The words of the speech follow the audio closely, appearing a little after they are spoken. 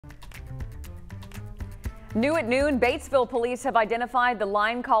New at noon, Batesville police have identified the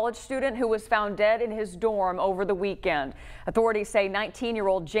Lyon College student who was found dead in his dorm over the weekend. Authorities say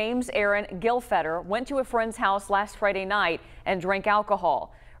 19-year-old James Aaron Gilfetter went to a friend's house last Friday night and drank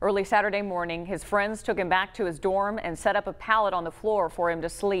alcohol. Early Saturday morning, his friends took him back to his dorm and set up a pallet on the floor for him to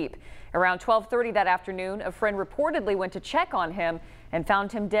sleep. Around 12:30 that afternoon, a friend reportedly went to check on him and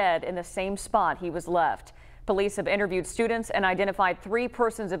found him dead in the same spot he was left. Police have interviewed students and identified 3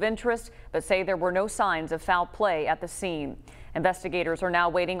 persons of interest, but say there were no signs of foul play at the scene. Investigators are now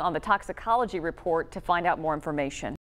waiting on the toxicology report to find out more information.